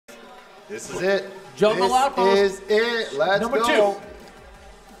This is it. Jungle outpost. This is it. Let's Number go.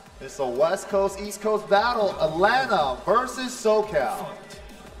 2. It's a West Coast, East Coast battle. Atlanta versus SoCal.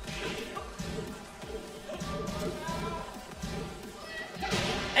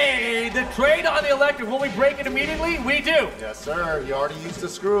 Hey, the trade on the electric. Will we break it immediately? We do. Yes, sir. He already used the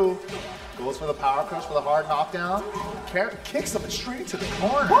screw. Goes for the power crush for the hard knockdown. Kicks him straight to the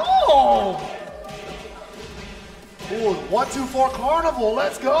corner. Oh! Ooh, 1, 2, 4 carnival.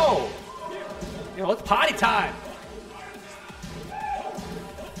 Let's go. You know, it's potty time.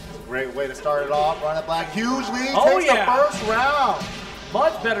 Great way to start it off. Runitblack, huge lead. Oh, Takes yeah. the first round.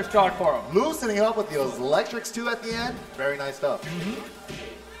 Much better start for him. Loosening up with those electrics too at the end. Very nice stuff.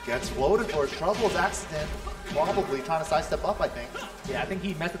 Gets floated for his troubles accident. Probably trying to sidestep up, I think. Yeah, I think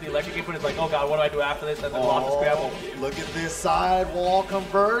he messed with the electric input. He's like, oh god, what do I do after this? And then lost the scramble. Look at this side wall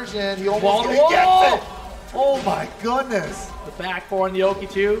conversion. He almost Wall to gets wall. it. Oh my goodness. The back four on the Oki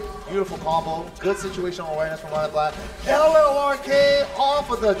too. Beautiful combo. Good situational awareness from Runitblack. LLRK off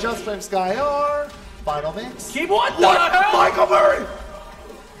of the Just Frame Sky R. Final mix. Keep what the hell? Michael Murray.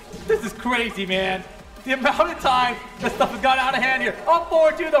 This is crazy, man. The amount of time that stuff has gone out of hand here. Up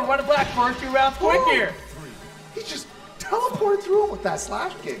 4-2, the Runitblack first 2 rounds quick here. He just teleported through him with that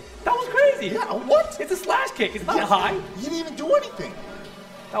slash kick. That was crazy. Yeah, what? It's a slash kick. It's not high. He didn't even do anything.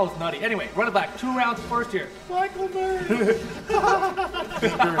 That was nutty. Anyway, Runitblack 2 rounds first here. Michael Murray.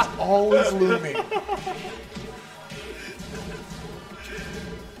 Fingers always looming.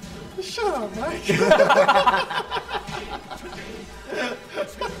 Shut up, Mike.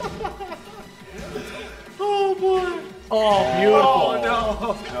 Oh boy. Oh, beautiful.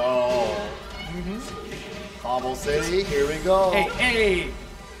 Oh no. No. Combo City, here we go. Hey, hey.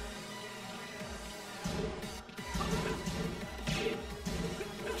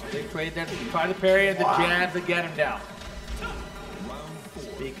 They trade there, try to parry and the jabs to get him down.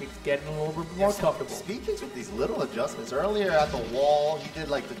 Speedkicks getting a little bit more comfortable. Speedkicks with these little adjustments. Earlier at the wall, he did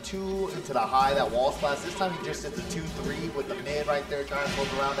like the 2 into the high, that wall splash. This time he just did the 2-3 with the mid right there, trying to pull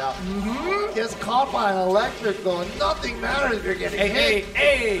the round out. Gets caught by an electric though. Nothing matters if you're getting hit. Hey,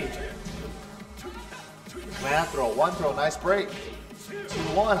 hey. Man throw, 1 throw, nice break.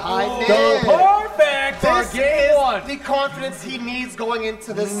 2-1, high mid. Perfect for This game is 1. the confidence he needs going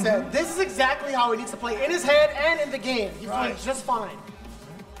into this set. This is exactly how he needs to play in his head and in the game. He's playing just fine.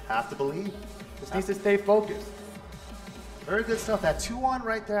 Have to believe. Just needs to stay focused. Very good stuff. That 2-1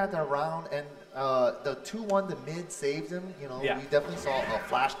 right there at that round, and the 2-1 the mid saved him. You know, Yeah. we definitely saw a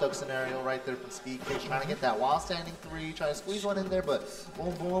flash duck scenario right there from Speedkicks, trying to get that while standing 3, trying to squeeze one in there, but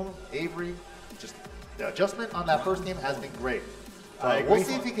boom, boom, Avery, just the adjustment on that first game has been great. We'll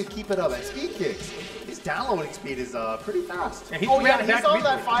see if he can keep it up. And Speedkicks, his downloading speed is pretty fast. Yeah, he's Oh yeah, he's on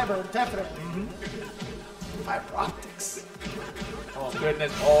that fiber, definitely. Fiber optics. Oh,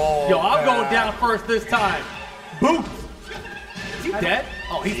 goodness. Oh, Yo, I'm man. going down first this time. Boom. Is he dead?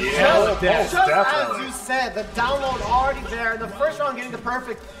 Oh, he's Yeah. dead. Just definitely. as you said, the download already there. The first round getting the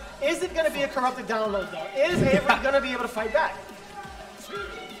perfect. Is it going to be a corrupted download though? Is Avery going to be able to fight back?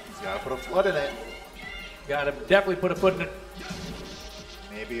 He's got to put a foot in it. Gotta definitely put a foot in it.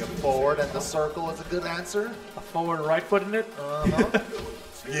 Maybe a forward and the circle is a good answer. A forward and right foot in it.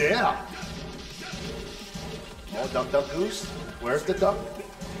 Yeah. Oh, duck, duck, goose. Where's the duck?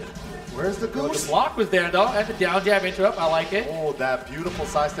 Where's the The goose? block was there though, and the down jab interrupt. I like it. Oh, that beautiful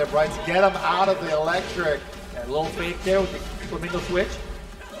sidestep right to get him out of the electric. That little fake there with the flamingo switch.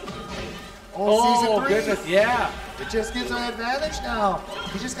 Oh, season 3. Goodness, yeah. It just gives him an advantage now.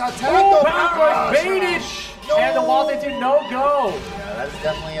 He just got tagged. Oh, though. power baited. No. And the wall into no go. Yeah, that is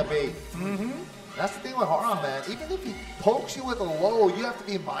definitely a bait. That's the thing with Haram, man. Even if he pokes you with a low, you have to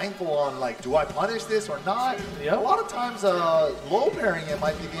be mindful on, like, do I punish this or not? Yep. A lot of times, low pairing it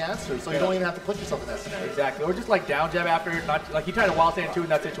might be the answer, so you don't even have to put yourself in that scenario. Exactly. Or just like down jab after, not like he tried to wild stand too in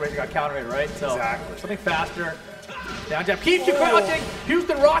that situation, got counter it, right? So Exactly. something faster. Down jab keeps you crouching.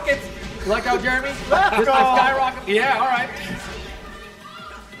 Houston Rockets. You like how Jeremy? Just go. skyrocket. Yeah, all right.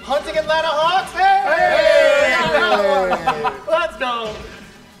 Hunting Atlanta Hawks. Hey! Let's go.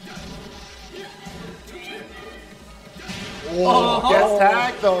 Oh, gets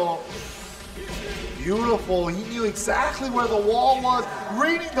tagged though. Beautiful. He knew exactly where the wall was.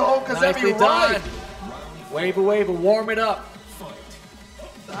 Reading the Okazebi Nicely right. done. Wave away, but warm it up.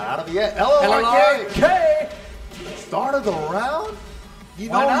 Not out of it yet. LLRK. LLRK. Start of the round? You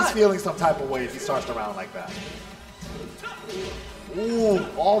Why know not? he's feeling some type of way if he starts the round like that. Ooh,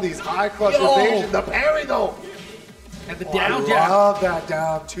 all these high crush Yo. evasion. The parry though. And the Oh, down I jab. love that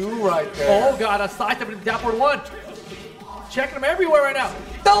down two right there. Oh god, a side step into the downward 1. Checking him everywhere right now.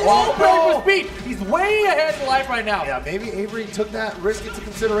 The low break for speed. He's way ahead in life right now. Yeah, maybe Avery took that risk into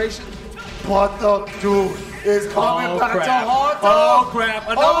consideration. But the dude is coming back to haunt him. Oh, crap.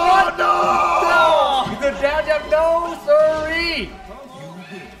 Another one. No! No! The down jump. No, sirree.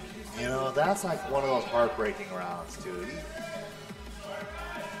 You know, that's like one of those heartbreaking rounds, dude.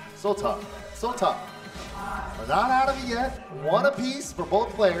 So tough. So tough. We're not out of it yet. One apiece for both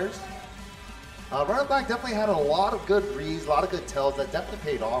players. Runitblack definitely had a lot of good reads, a lot of good tells that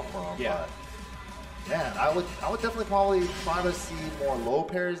definitely paid off for him. Yeah. But, man, I would definitely probably try to see more low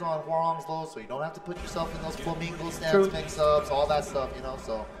parries on Hwoarang's low, so you don't have to put yourself in those flamingo stance mix-ups, all that stuff, you know.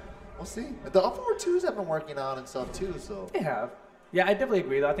 So we'll see. The up forward twos have been working out and stuff too. So they have. Yeah, I definitely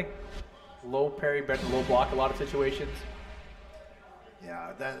agree though. I think low parry better than low block a lot of situations.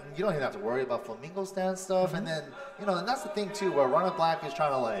 Yeah, then you don't even have to worry about flamingo stand stuff, and then and that's the thing too, where Runitblack is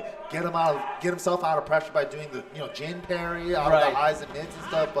trying to like get himself out of pressure by doing the Jin parry out of the highs and mids and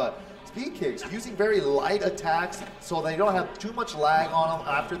stuff. But Speedkicks using very light attacks, so they don't have too much lag on them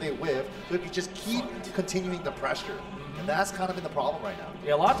after they whiff. So if you just keep continuing the pressure, and that's kind of been the problem right now.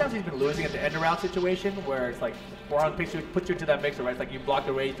 Yeah, a lot of times he's been losing at the end around situation where it's like Hwoarang puts you into that mixer, right? It's like you block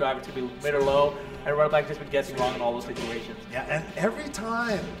the rage drive, it's gonna be mid or low, and Runitblack just been guessing wrong in all those situations. Yeah, and every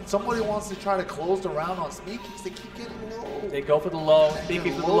time somebody wants to try to close the round on Speedkicks, they keep getting low. They go for the low,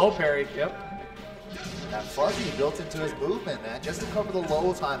 Speedkicks with the low parry. Yep. That fuzzy built into his movement, man, just to cover the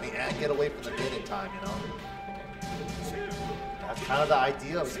low timing and get away from the mid time, That's kind of the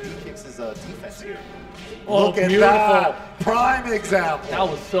idea of Speedkicks' defense here. Oh, look at beautiful. that. Prime example. That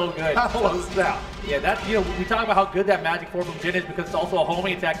was so good. That was that. Yeah, that's, we talk about how good that Magic 4 from Jin is because it's also a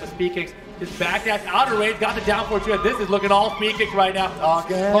homing attack with Speedkicks. His backdash out of range, got the down 4-2, and this is looking all Speedkicks right now.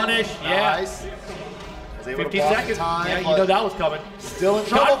 Again. Punish, yeah. Nice. 50 seconds. Time, yeah, that was coming. Still in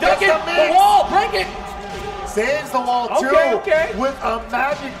trouble. Duck it. The wall, break it. Saves the wall too. Okay. With a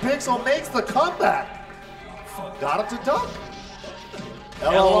magic pixel, makes the comeback. Got him to duck.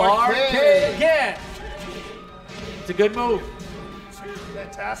 LRK again. It's a good move.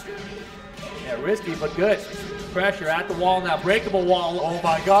 Fantastic. Yeah, risky but good. Pressure at the wall now. Breakable wall. Oh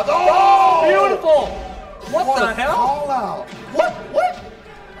my God. Oh! Beautiful. What the hell? Call out. What?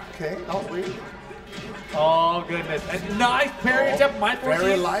 Okay, that was weird. Oh goodness. And nice parry attempt.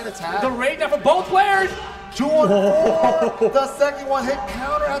 Very light attack. The rage now for both players. 2-on-4. The second one hit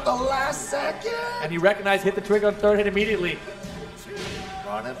counter at the last second. And he recognized, hit the trigger on third hit immediately.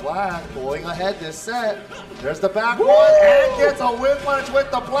 Runitblack going ahead this set. There's the back one and gets a whip punch with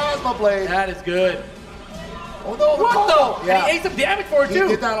the plasma blade. That is good. Oh no, what though? Yeah. And he ate some damage for it too. He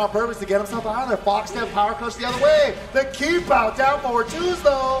did that on purpose to get himself out of there. Fox step power crush the other way. The keep out down forward twos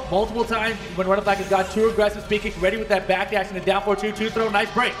though. Multiple times when Runitblack has got too aggressive, Speedkicks ready with that backdash and the down 4-2, two throw,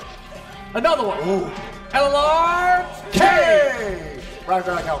 nice break. Another one. Ooh. LRK. Right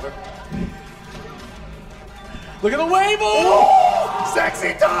back counter. Look at the wave. Ooh.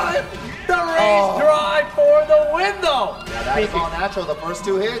 Sexy time. The race drive for the win though. Yeah, that is all natural. The first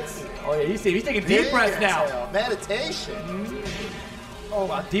two hits. Oh yeah, he's taking deep breaths now. Meditation. Oh,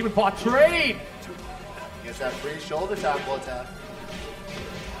 wow, Demon Paw trade. Gets that free shoulder tackle attack.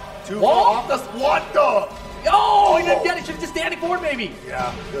 Two off the what the? Oh, he didn't get it. Should have just standing forward maybe.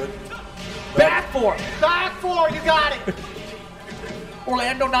 Yeah, good. Back four. Back four, you got it.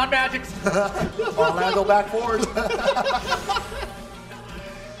 Orlando non-magics. Orlando back forward.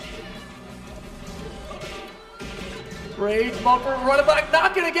 Rage bumper, Runitblack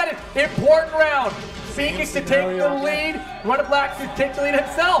not gonna get it. Important round. Speedkicks to take the lead. Runitblack to take the lead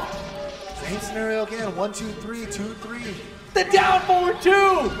himself. Same scenario again. 1-2-3, 2-3. The down forward two.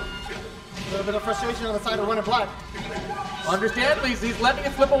 A little bit of frustration on the side of Runitblack. Understandably, he's letting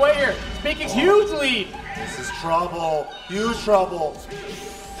it slip away here. Speedkicks huge lead. This is trouble. Huge trouble.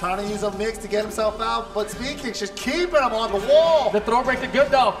 Trying to use a mix to get himself out, but Speedkicks just keeping him on the wall. The throw breaks are good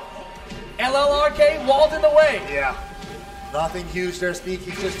though. LLRK, wall's in the way. Yeah. Nothing huge there.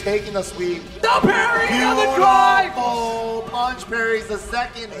 Speedkicks just taking the sweep. The parry on the drive. Beautiful punch parries the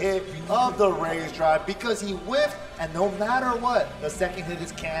second hit of the raise drive because he whiffed, and no matter what, the second hit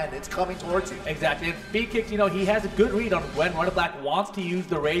is canned. It's coming towards you. Exactly. And Speedkicks, he has a good read on when Runitblack wants to use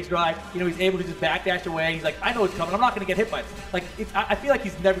the rage drive. He's able to just backdash away. He's like, I know it's coming. I'm not going to get hit by it. Like, I feel like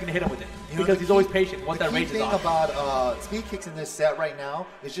he's never going to hit him with it because he's always patient once that rage is off. The thing about Speedkicks in this set right now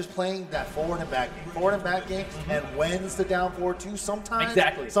is just playing that forward and back game. Forward and back game, and wins the down 4-2 sometimes.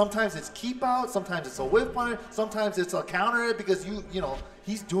 Exactly. Sometimes it's keep out. Sometimes it's a whip punch. Sometimes it's a counter it because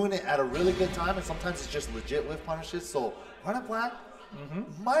he's doing it at a really good time, and sometimes it's just legit whip punishes. So Runitblack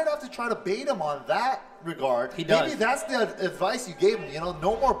might have to try to bait him on that regard. He does. Maybe that's the advice you gave him.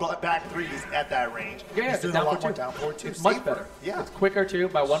 No more back threes at that range. Yeah, he's doing a lot more down 4-2. It's much better. Yeah, it's quicker too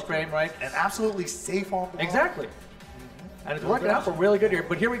by one frame, right? And absolutely safe on block. Exactly. And it's working out for really good here.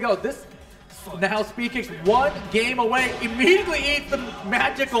 But here we go. This Now Speedkicks 1 game away. Immediately eats the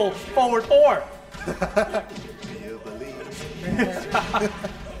magical forward 4. Do you believe?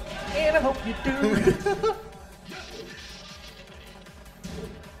 And I hope you do.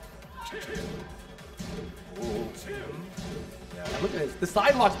 Look at this. The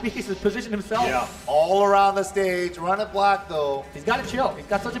sidewalk Speedkicks has positioned himself. Yeah, all around the stage. Runitblack though. He's got to chill. He's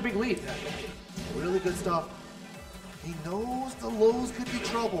got such a big lead. Really good stuff. He knows the lows could be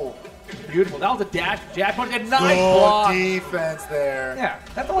trouble. Beautiful. That was a dash. Jab punch and nice Good block. defense there. Yeah,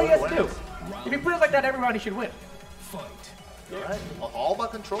 that's all he has to do. If he plays like that every round, he should win. All right, all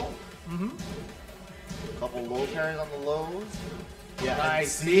about control. Couple low carries on the lows. Yeah,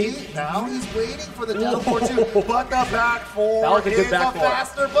 Nice. see, now he's waiting for the down 4-2, but the back 4 That was a good is back a four.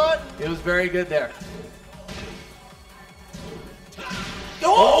 faster button. It was very good there.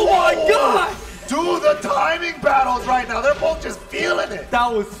 Oh my God! Dude, the timing battles right now, they're both just feeling it.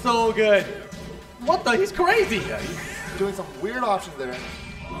 That was so good. What the? He's crazy. Yeah, he's doing some weird options there.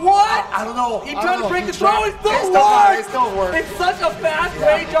 What? I don't know. He I tried don't to know. break He the throw. tried- It still It works. still works. It's such a fast Yeah,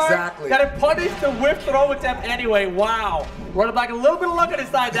 range art exactly. that it punished the whip throw attempt anyway. Wow. Runitblack a little bit of luck on his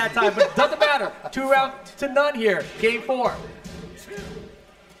side that time, but it doesn't matter. 2 rounds to none here. Game 4.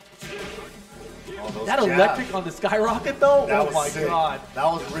 Oh, That jabs. electric on the skyrocket though. That Oh was my sick. God. That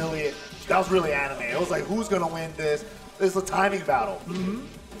was really anime. It was like, who's gonna win this? This is a timing battle.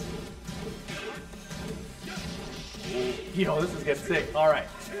 Yo, this is getting sick. All right.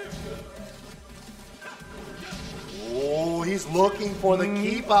 Oh, he's looking for the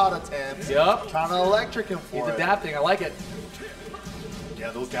keep out attempts. Yup. Trying to electric him He's for it. adapting. I like it. Yeah,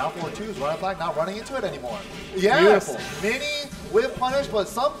 those down 4-2s, Runitblack not running into it anymore. Yes, Beautiful. mini whip punish, but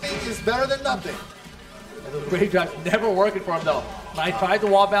something is better than nothing. And the wave drive's never working for him though. Nice, tried the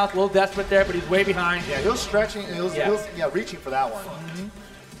wall bounce, a little desperate there, but he's way behind. Yeah, he was stretching, he was reaching for that one.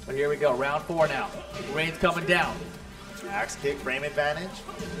 But here we go, round 4 now. Rain's coming down. Axe kick, frame advantage.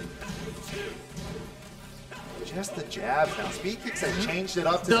 Just the jabs now. Speedkicks has changed it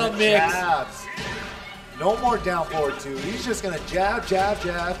up to The the mix. jabs. No more down forward 2. He's just gonna jab, jab,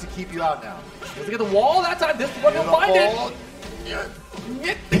 jab to keep you out now. Let's get the wall that time. This one will find it.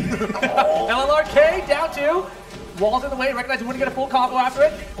 LLRK down 2. Wall's in the way. Recognize he wouldn't get a full combo after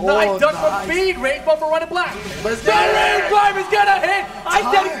it. Nice done nice. from Speed. Range bump for Runitblack. Let's The do it. range drive is gonna hit. I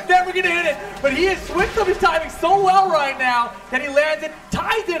said he's never gonna hit it, but he has switched up his timing so well right now that he lands it,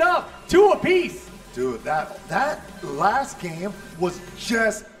 ties it up 2 apiece. Dude, that last game was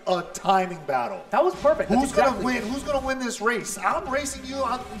just a timing battle. That was perfect. That's Who's exactly. gonna win? Who's gonna win this race? I'm racing you.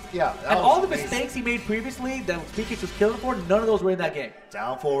 Yeah. that And was all the amazing. mistakes he made previously that Speedkicks was killing for, none of those were in that game.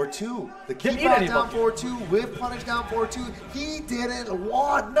 Down forward 2. The Didn't keep need out any of down them. forward 2. Whip punish down forward 2. He didn't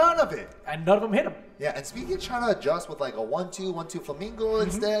want none of it. And none of them hit him. Yeah, and Speedkicks trying to adjust with like a 1-2, 1-2 flamingo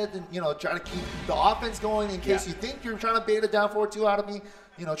instead, and try to keep the offense going in case you think you're trying to bait a down forward 2 out of me.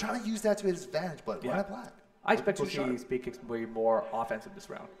 Trying to use that to his advantage, but Runitblack. I expect to see Speedkicks be more offensive this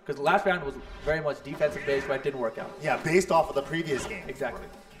round. Because the last round was very much defensive based, but it didn't work out. Yeah, based off of the previous game. Exactly.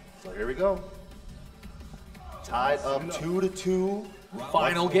 So here we go. Tied up 2-2.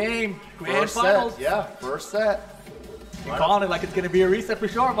 Final game. Grand First finals. set. Yeah, first set. You're calling it like it's going to be a reset for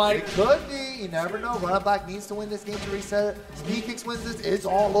sure, Mike. It could be. You never know. Runitblack needs to win this game to reset it. Speedkicks wins this. It's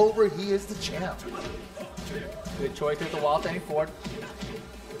all over. He is the champ. Good choice with the wall standing forward.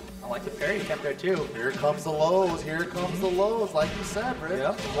 I like the parry attempt there too. Here comes the lows. Here comes the lows, like you said, Rick.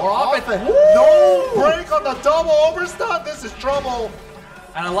 Yep. More offense. No break on the double overstun. This is trouble.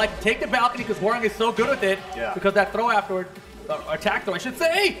 And I like to take the balcony because Warren is so good with it. Yeah. Because that throw afterward, attack throw, I should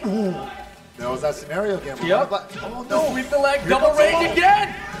say. There was that scenario again. Yep. Oh no. Sweep the leg, Here double comes the range low.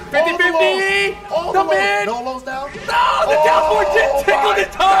 again. 50-50. All The the lows. mid. No lows down. No, the down forward did tickle the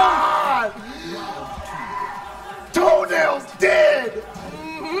toe. Toenails did.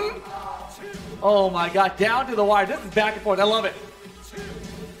 Oh my God, down to the wire. This is back and forth. I love it.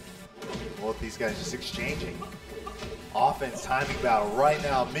 Both these guys just exchanging. Offense timing battle right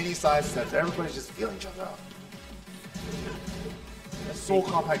now. Mini side steps. Everybody's just feeling each other out. It's so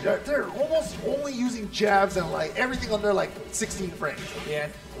compact. They're almost only using jabs and like everything under like 16 frames. Yeah,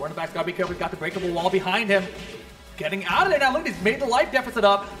 Warren back, gotta be careful. He's got the breakable wall behind him. Getting out of there now. Look, he's made the life deficit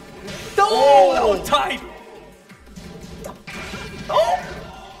up. Oh, that was tight. Oh!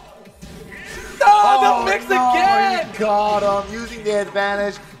 No, the mix again! He got him, using the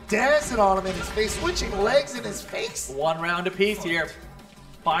advantage, dancing on him in his face, switching legs in his face. 1 round apiece here.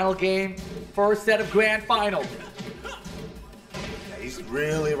 Final game, first set of grand finals. Yeah, he's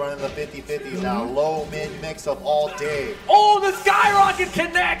really running the 50-50s now. Low, mid, mix up all day. Oh, the skyrocket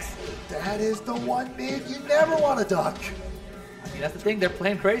connects! That is the one mid you never want to duck. That's the thing. They're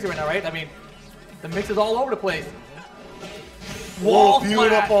playing crazy right now, right? I mean, the mix is all over the place. Whoa,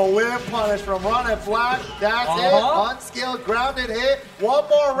 beautiful whip punish from Runitblack. That's it. Unskilled grounded hit. One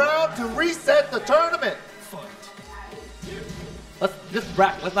more round to reset the tournament. Let's just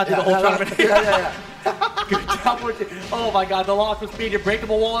rack. Let's not do the whole tournament. Good job. Oh my God, the loss for Speed. You're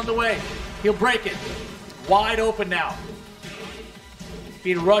breakable wall on the way. He'll break it. Wide open now.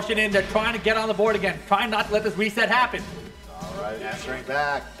 Speed rushing in. They're trying to get on the board again. Trying not to let this reset happen. All right, answering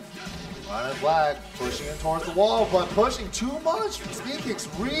back. Runitblack pushing in towards the wall, but pushing too much. Speedkicks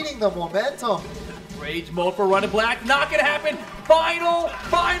reading the momentum. Rage mode for Runitblack. Not going to happen. Final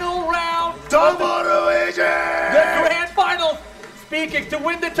round. Double Luigi! The grand final. Speedkicks to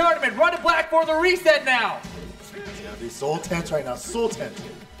win the tournament. Runitblack for the reset now. It's going to be so tense right now. So tense.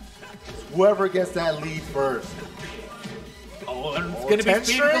 Whoever gets that lead first. Oh, and it's going to be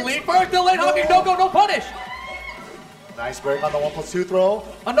Speed with the lead first. The late hooking. No go, no punish. Nice break on the 1+2 throw.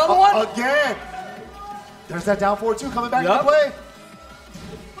 Another one. Again. There's that down 4-2 coming back into play.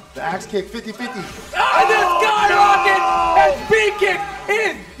 The axe kick, 50-50. And the skyrocket! And Speedkicks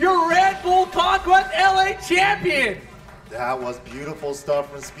is your Red Bull Conquest LA champion. That was beautiful stuff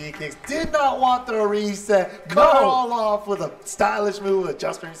from Speedkicks. Did not want the reset. Cut it all off with a stylish move with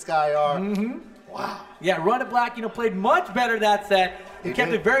adjusting Sky R. Wow. Yeah, Runitblack, played much better that set. He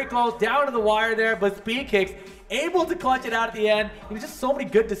kept it very close, down to the wire there, but Speedkicks able to clutch it out at the end. Just so many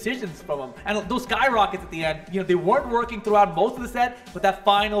good decisions from him. And those skyrockets at the end, they weren't working throughout most of the set, but that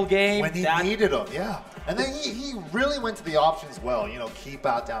final game. When he needed them, yeah. And then he really went to the options well. Keep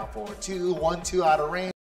out down 4-2, 1-2 out of range.